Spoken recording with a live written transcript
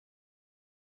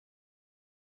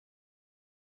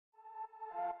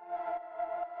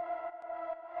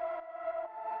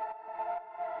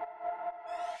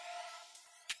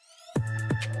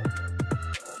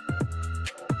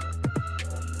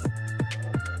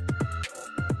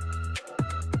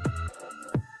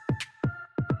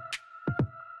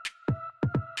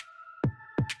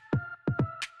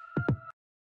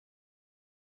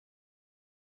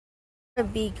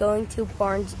Be going to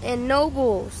Barnes and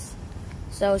Nobles.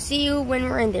 So see you when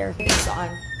we're in there. It's on.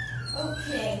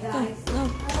 Okay, guys.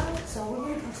 So we're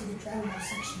going to go to the drywall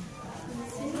section.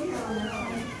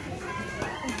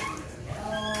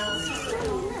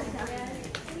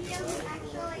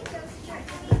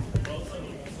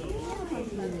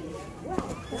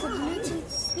 It's a Bluetooth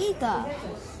speaker.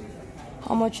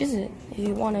 How much is it if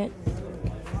you want it?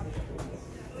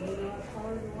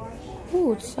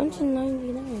 Ooh, it's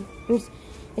 $17.99.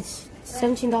 It's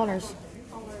 $17.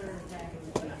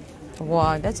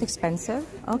 Wow, that's expensive.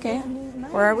 Okay.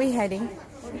 Where are we heading?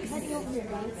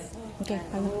 Okay,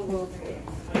 follow.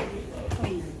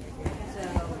 So,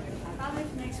 probably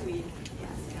next week.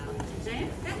 And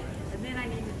then I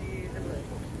need to do the book.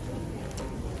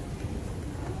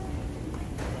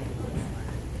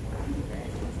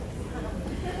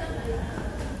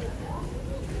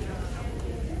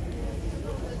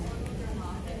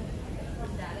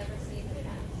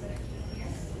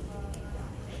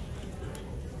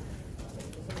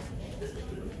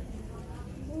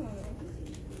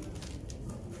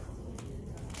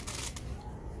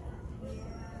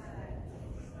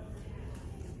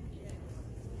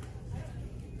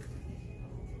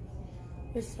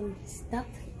 There's some stuff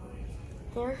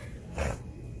here.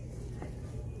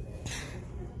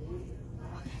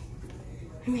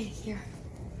 I made it here.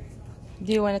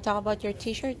 Do you want to talk about your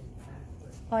t-shirt?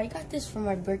 Oh, I got this for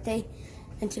my birthday,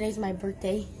 and today's my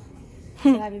birthday.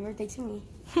 So happy birthday to me.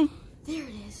 There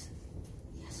it is.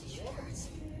 Yes, it hurts.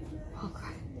 Oh,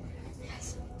 crap.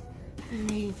 Yes. I'm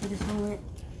waiting for this moment.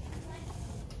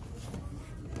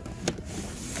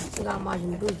 I got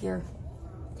Majin Buu here.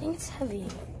 I think it's heavy.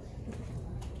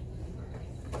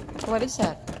 What is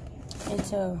that?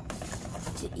 It's an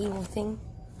evil thing.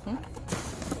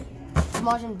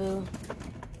 Majin Buu.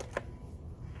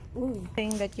 Ooh.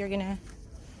 Thing that you're gonna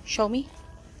show me?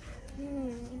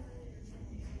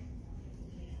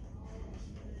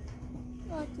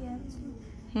 Not yet.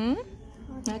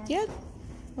 Not yet?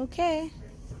 Okay.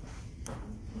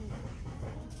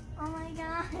 Oh my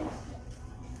god.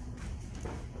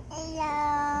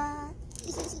 Hello.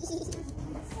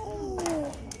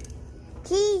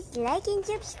 Please like and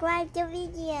subscribe the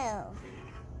video.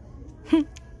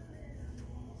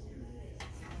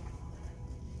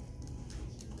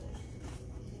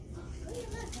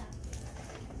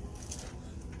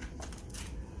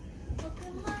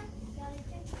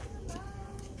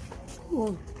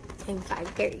 Ooh, they got a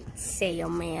great sale,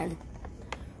 man.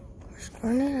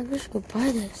 Garnet, I wish I could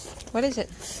buy this. What is it?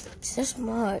 It's this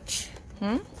much.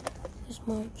 This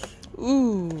much.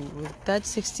 Ooh,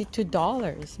 that's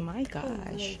 $62. My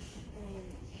gosh.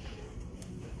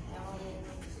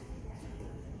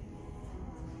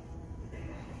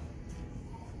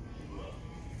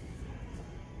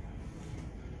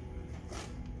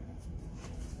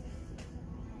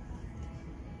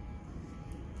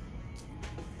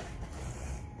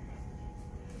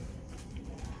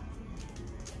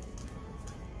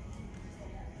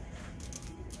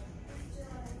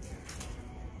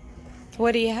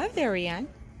 What do you have there, Rian?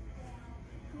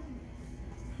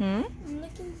 I'm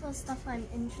looking for stuff I'm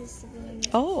interested in.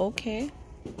 Oh, okay.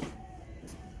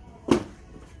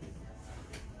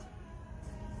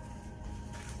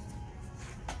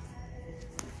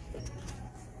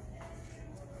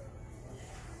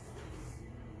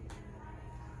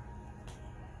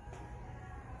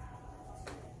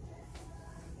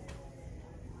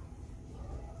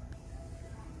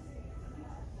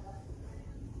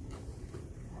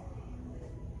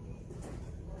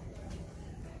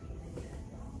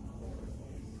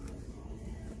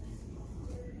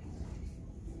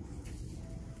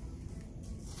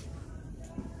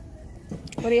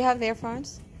 What do you have there,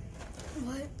 Franz?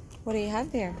 What? What do you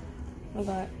have there? I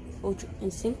got Ultra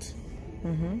Instinct.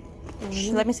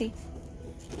 Let me see.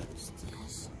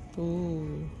 Yes.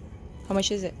 Ooh. How much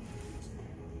is it?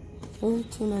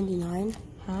 $32.99.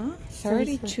 Huh?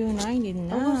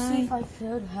 $32.99. I will see if I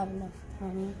could have enough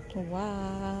money.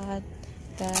 What?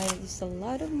 That is a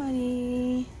lot of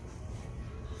money.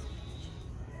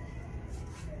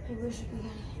 I wish we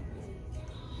had.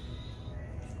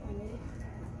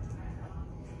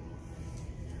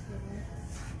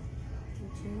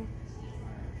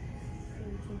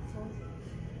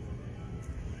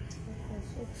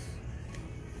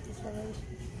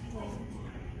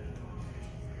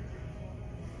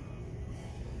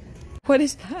 What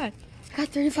is that? I got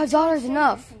 $35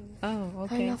 enough. Oh,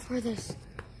 okay. Enough for this.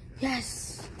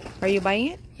 Yes. Are you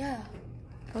buying it? Yeah.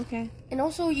 Okay. And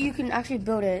also you can actually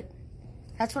build it.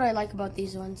 That's what I like about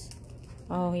these ones.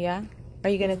 Oh, yeah? Are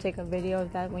you going to take a video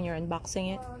of that when you're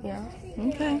unboxing it? Yeah.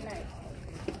 Okay.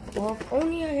 Well, if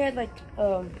only I had like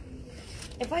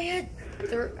If I had,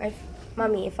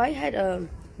 Mommy, if I had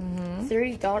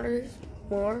 $30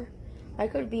 more, I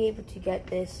could be able to get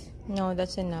this. No,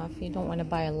 that's enough. You don't want to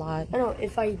buy a lot. I know,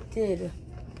 if I did.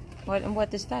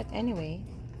 What is that anyway?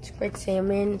 It's Great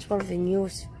Salmon. It's one of the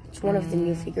newest. It's one of the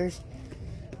new figures.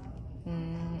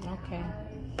 Okay.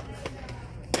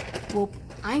 Well,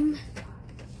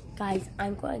 guys,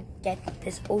 I'm going to get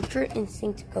this Ultra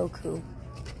Instinct Goku.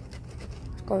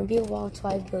 It's going to be a while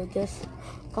till I build this.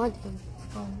 Gundam.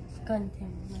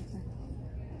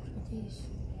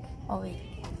 Oh, wait.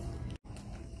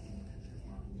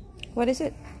 What is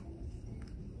it?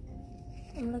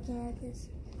 I'm looking at this.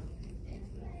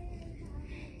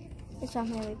 It's from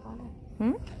Harry Potter.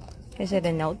 Is it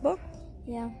a notebook?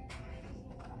 Yeah.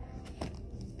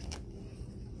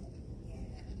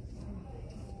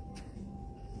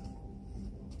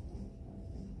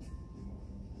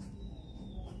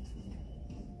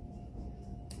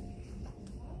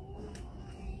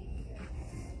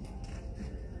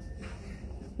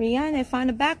 Rian, I found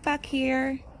a backpack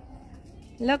here.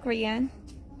 Look, Rian.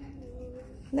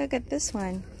 Look at this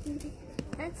one.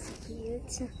 That's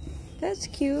cute. That's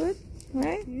cute,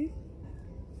 right?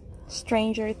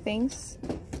 Stranger Things.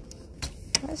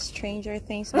 That's Stranger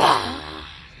Things.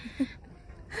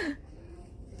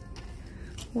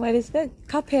 What is that?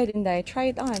 Cuphead in there. Try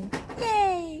it on.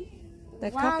 Yay! The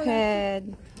Wow,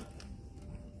 Cuphead.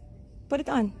 Put it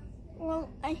on. Well,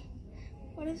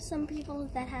 what if some people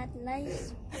that had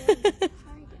lice?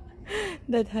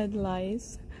 That had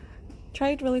lice. Try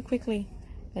it really quickly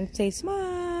and say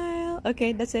smile.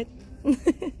 Okay, that's it.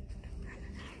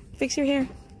 Fix your hair.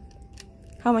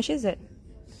 How much is it?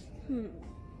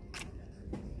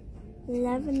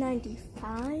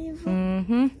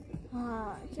 $11.95.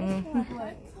 Just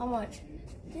what? How much?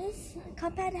 This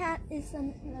Cuphead hat is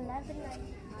 $11.95.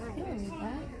 You don't need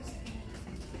that.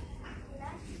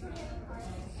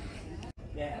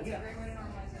 Yeah,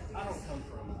 I don't come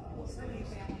from serious.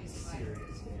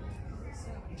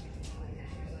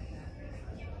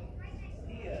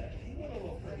 He went a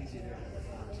little crazy there.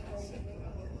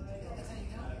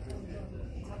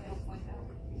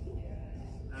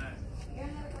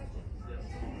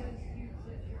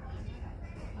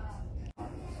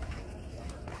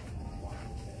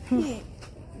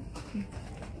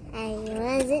 I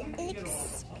wasn't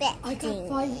expecting. I got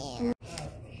 5.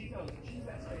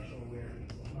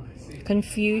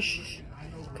 Confused.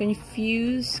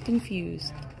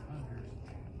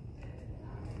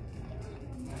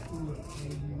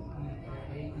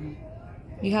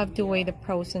 You have to weigh the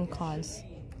pros and cons.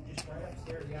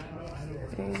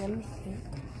 Let me see.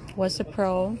 What's the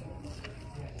pro?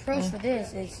 Pros for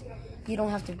this is you don't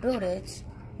have to build it.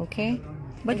 Okay.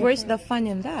 But where's the fun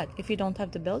in that if you don't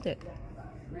have to build it?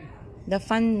 The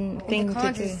fun thing The to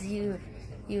cons do. is you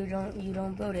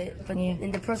don't build it. But Yeah.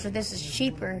 in the pros for this is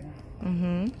cheaper.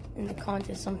 And the cons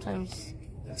is sometimes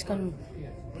it's gonna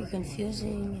be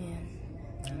confusing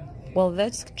and Well,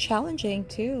 that's challenging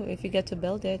too if you get to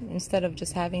build it instead of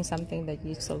just having something that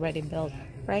you already built,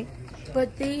 right?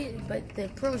 but the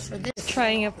pros for this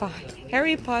Trying a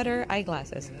Harry Potter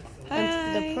eyeglasses.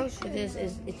 and the Hi. pros for this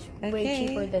is it's way Okay.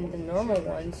 cheaper than the normal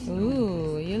ones.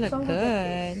 Ooh, you look Some of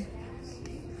good.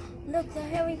 Look, the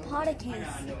Harry Potter case.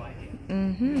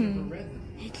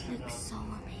 It looks so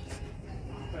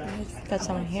amazing. Got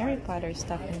some Harry Potter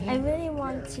stuff in I here. really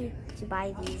want to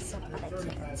buy these, but I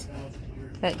can't.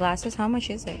 That glasses, how much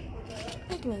is it?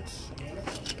 Let me check.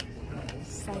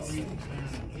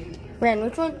 Ran,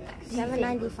 which one?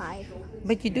 $7.95.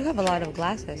 But you do have a lot of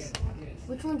glasses.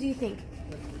 Which one do you think?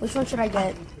 Which one should I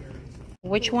get?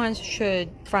 Which ones should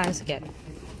France get?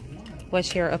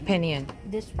 What's your opinion?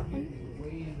 This one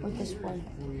or this one?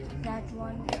 That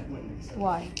one.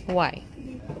 Why? Why?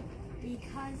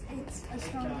 Because it's a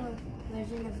stronger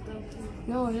version of Goku.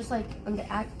 No, just like on the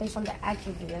based on the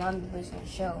action figure, not based on the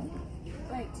show.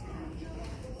 Right.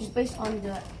 Just based on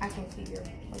the action figure.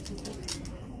 What do you think?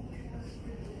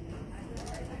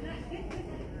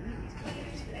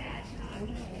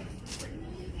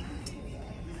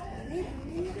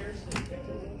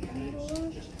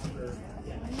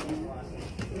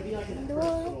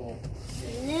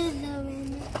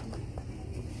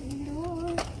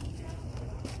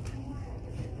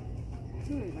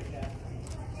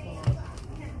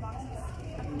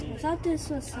 I thought this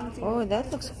was something. Oh,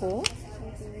 that looks cool.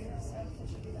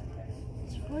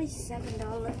 It's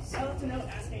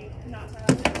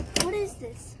 $47. What is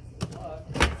this?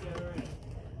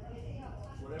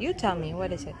 You tell me,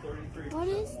 what is it? What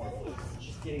is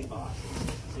this?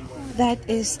 That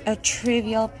is a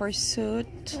Trivial Pursuit.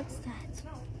 What's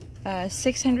that?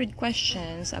 600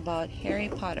 questions about Harry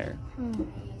Potter.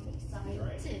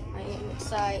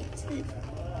 excited.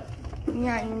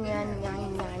 Nya, nya, nya,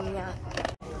 nya, nya.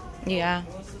 Yeah.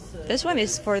 This one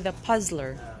is for the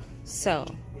puzzler. So,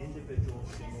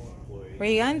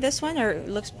 Rian, this one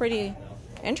looks pretty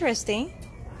interesting.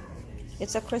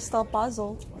 It's a crystal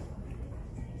puzzle.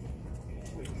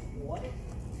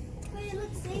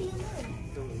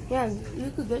 Yeah,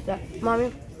 you could get that. Mommy,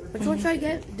 which one should I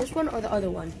get? This one or the other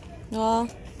one? Well,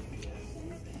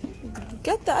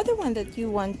 get the other one that you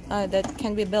want, that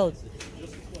can be built.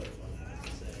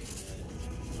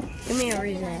 Give me a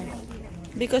reason.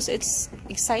 Because it's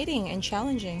exciting and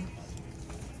challenging.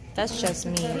 That's just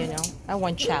me, you know. I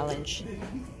want challenge.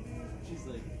 She's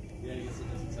like, yeah, I guess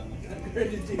it doesn't sound like that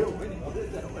great a deal when you put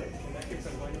it that way. In that case,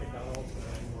 I'm going to McDonald's and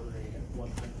I'm ordering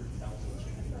 100,000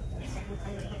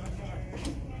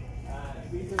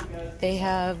 chicken. They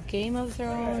have Game of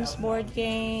Thrones board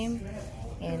game,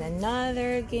 and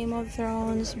another Game of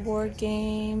Thrones board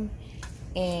game,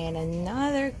 and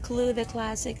another Clue the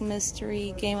Classic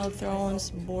Mystery Game of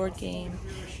Thrones board game,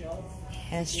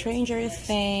 and Stranger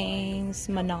Things,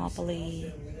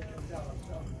 Monopoly,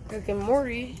 Rick and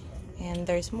Morty. and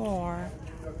there's more.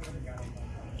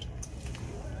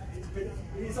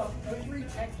 He's on every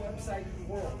tech website in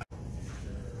the world.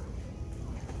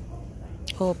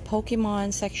 Oh,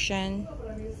 Pokemon section.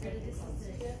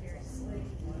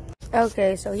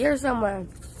 Okay, so here's some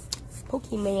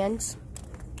Pokemans.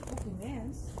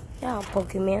 Pokemans? Yeah,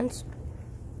 Pokemans.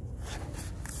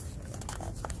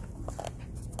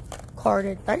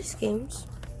 Carded dice games.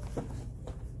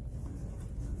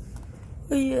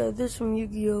 Oh yeah, there's some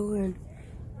Yu-Gi-Oh! And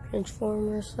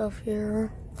Transformer stuff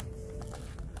here.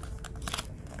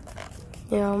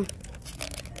 Yeah.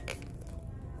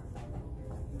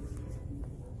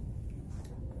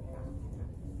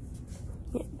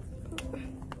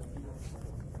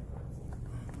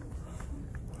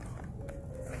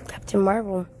 Captain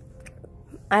Marvel.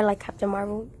 I like Captain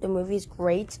Marvel. The movie is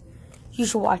great. You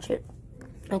should watch it.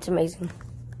 It's amazing.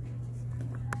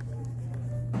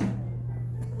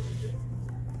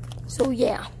 So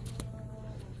yeah.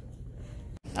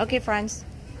 Okay, friends.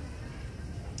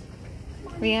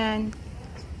 Rian.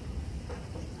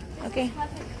 Okay.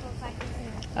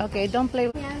 Okay, don't play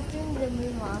with Yeah, I was doing the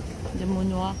moonwalk. the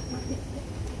moonwalk.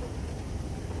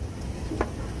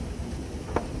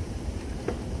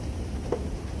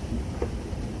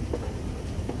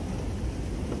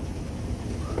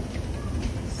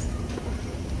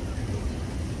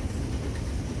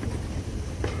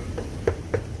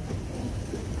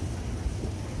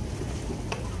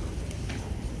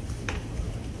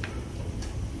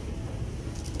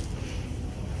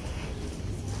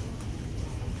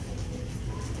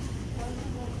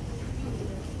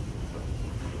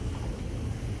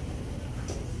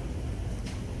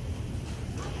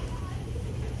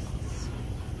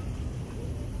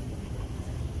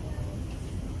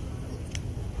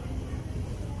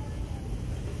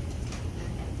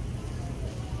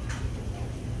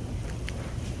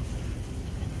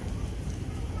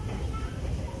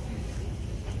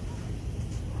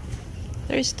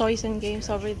 There's toys and games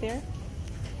over there.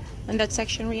 In that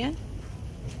section, Rian.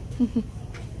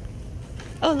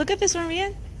 Oh, look at this one,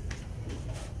 Rian.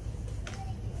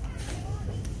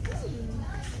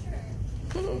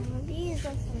 These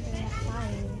are something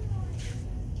flying.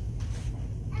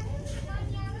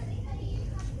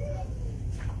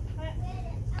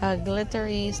 A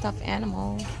glittery stuffed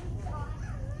animal.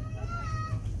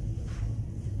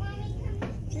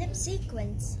 Flip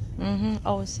sequence.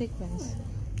 Oh, sequence.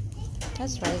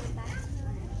 That's right.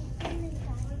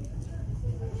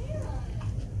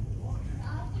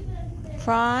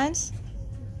 Franz.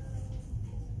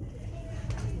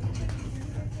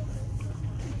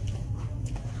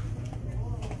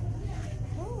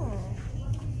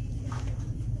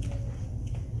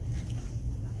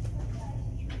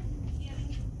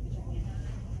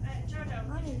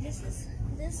 Mommy,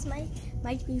 this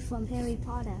might be from Harry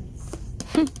Potter.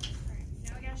 Now we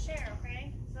gotta share,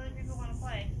 okay? So other people want to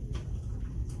play.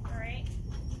 Alright?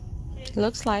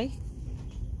 Looks like.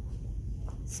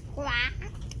 Squawk.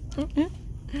 Wait,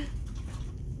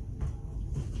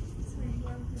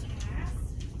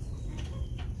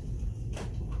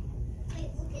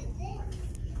 look at this.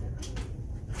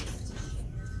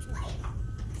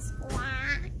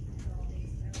 Squawk.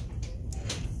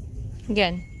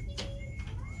 Again.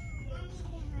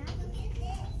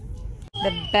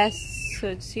 The best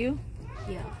suits you?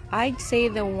 Yeah. I'd say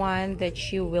the one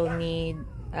that you will need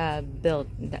built,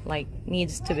 that like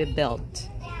needs to be built,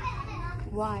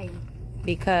 Why?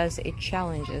 because it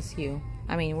challenges you.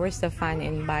 I mean, where's the fun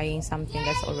in buying something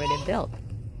that's already built?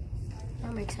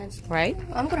 that makes sense. Right?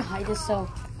 I'm gonna hide this so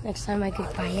next time I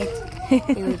could buy it,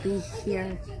 it will be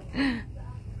here.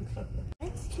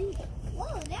 That's cute.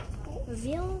 Whoa, that's cool.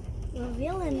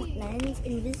 Reveal and lens,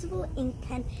 invisible ink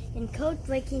pen, and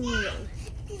code-breaking wheel.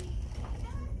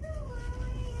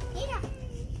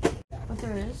 What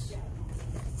there is?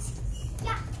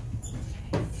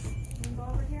 Can you go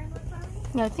over here and look for me?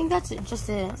 Yeah, I think that's it. Just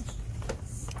it.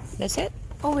 That's it?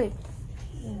 Oh wait,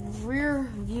 rear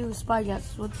view spy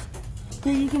glasses. What's?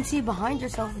 Yeah, you can see behind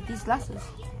yourself with these glasses.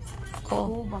 Cool.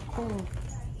 Cool, but cool.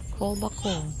 Cool, but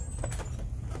cool.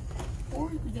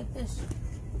 Or you could get this.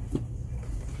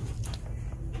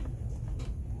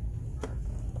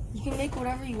 You can make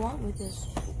whatever you want with this.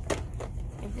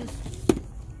 Like this.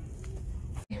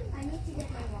 I need to get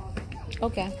my wallet.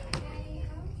 Okay.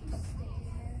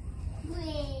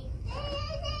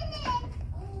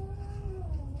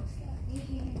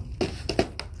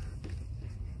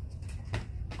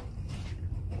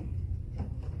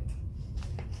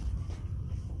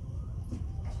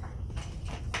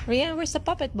 Rian, where's the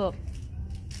puppet book?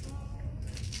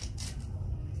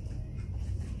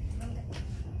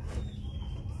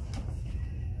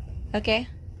 Okay,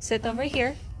 sit over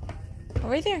here.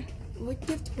 Over there. What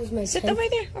gift was my Sit 10th over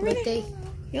there. Over birthday? there.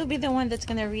 You'll be the one that's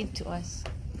gonna read to us.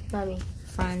 Mommy,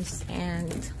 Franz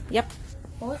and... Yep.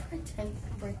 what was my 10th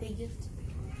birthday gift?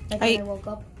 Like I- when I woke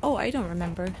up. Oh, I don't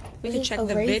remember. We Was can it check a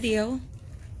the wraith? video.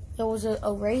 It was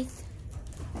a wraith.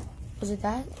 Was it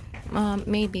that?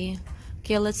 Maybe.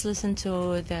 Okay, let's listen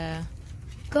to the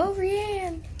Go,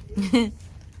 Rianne.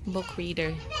 book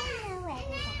reader.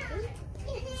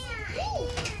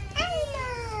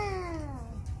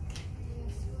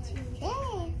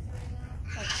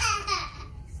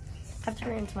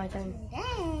 After it's my turn.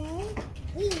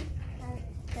 We are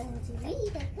going to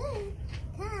read a book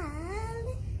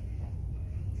called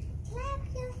Clap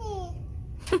Your Hands.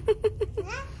 Clap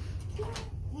your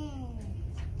hands.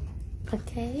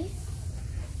 Okay.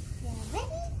 You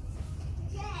ready?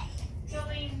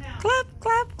 Jolene, now. Clap,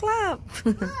 clap, clap.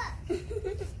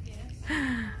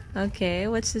 Okay,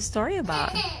 what's the story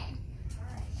about? Come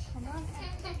on.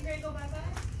 You ready to go bye-bye?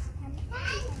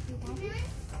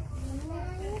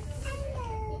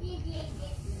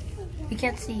 We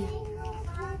can't see.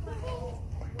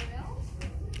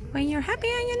 When you're happy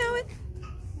and you know it.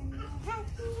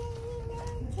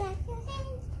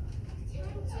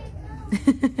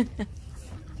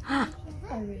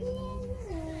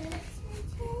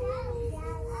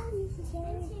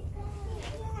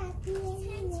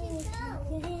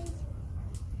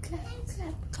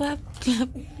 Clap, clap.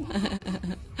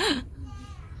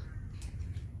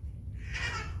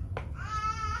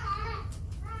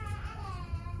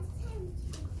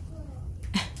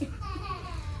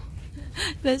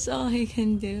 That's all he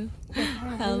can do.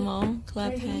 Elmo,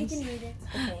 clap You hands. can read it.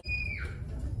 Okay.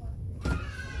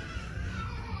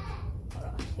 Hold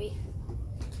on, wait.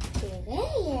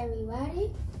 Today,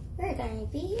 everybody, we're gonna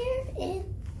be here in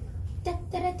da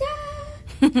da da da.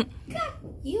 Clap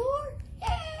your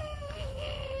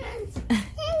hands.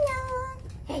 Hello.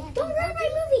 Hey, don't ruin my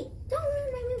movie. Don't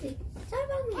ruin my movie. It's not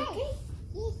about me, okay?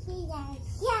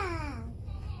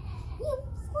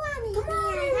 Come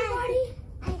on, everybody.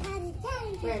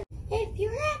 If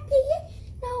you're happy,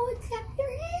 now clap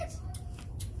your hands.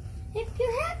 If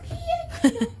you're happy,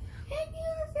 and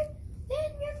then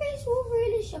your face will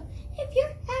really show. If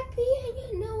you're happy and you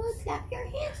know it, clap your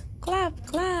hands. Clap,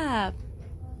 clap.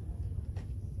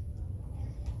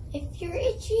 If you're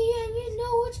itchy and you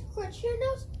know it, scratch your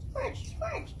nose, scratch,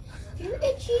 scratch. If you're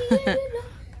itchy and you know,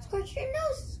 scratch your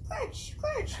nose, scratch,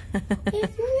 scratch.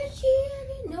 If you're itchy and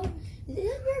you know, then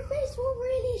your face will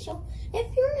really show. If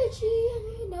you're itchy and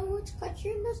you know it, scratch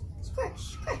your nose, scratch,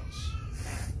 scratch.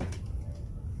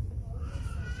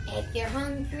 If you're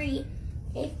hungry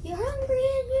and you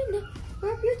know,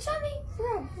 rub your tummy,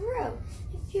 rub, rub.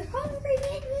 If you're hungry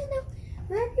and you know,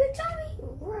 rub your tummy,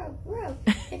 rub, rub.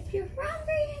 If you're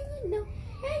hungry and you know,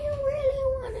 and you really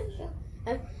want to show.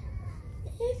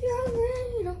 If you're hungry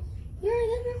and you know,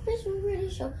 then your face will really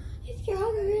show. If you're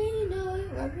hungry and you know,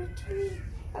 rub your tummy,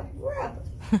 rub, rub.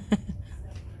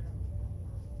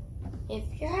 If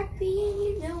you're happy and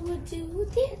you know what to do,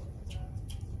 dance.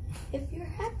 If you're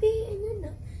happy and you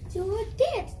know, do a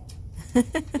dance.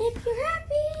 If you're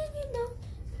happy and you know,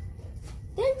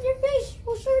 then your face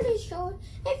will surely show it.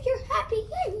 If you're happy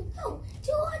and you know,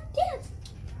 do a dance.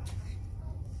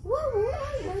 What will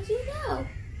I want to know?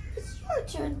 It's your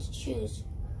turn to choose.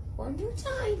 One more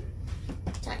time.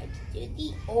 Time to do the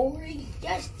oral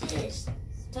justice.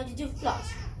 Time to do floss.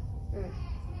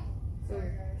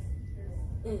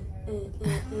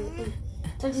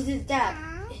 Time to do the dab.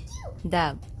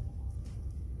 Dab.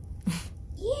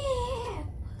 Yeah!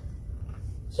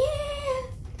 Yeah!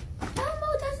 Elmo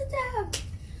does it down!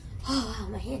 Oh, wow,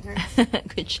 my hand hurts.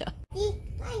 Good job.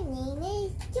 My name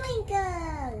is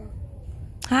Twinkle.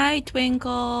 Hi,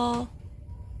 Twinkle.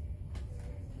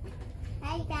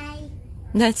 Hi, guys.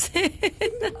 That's it.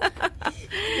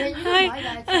 Yeah, you know Hi. my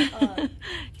guy,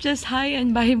 Just hi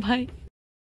and bye-bye.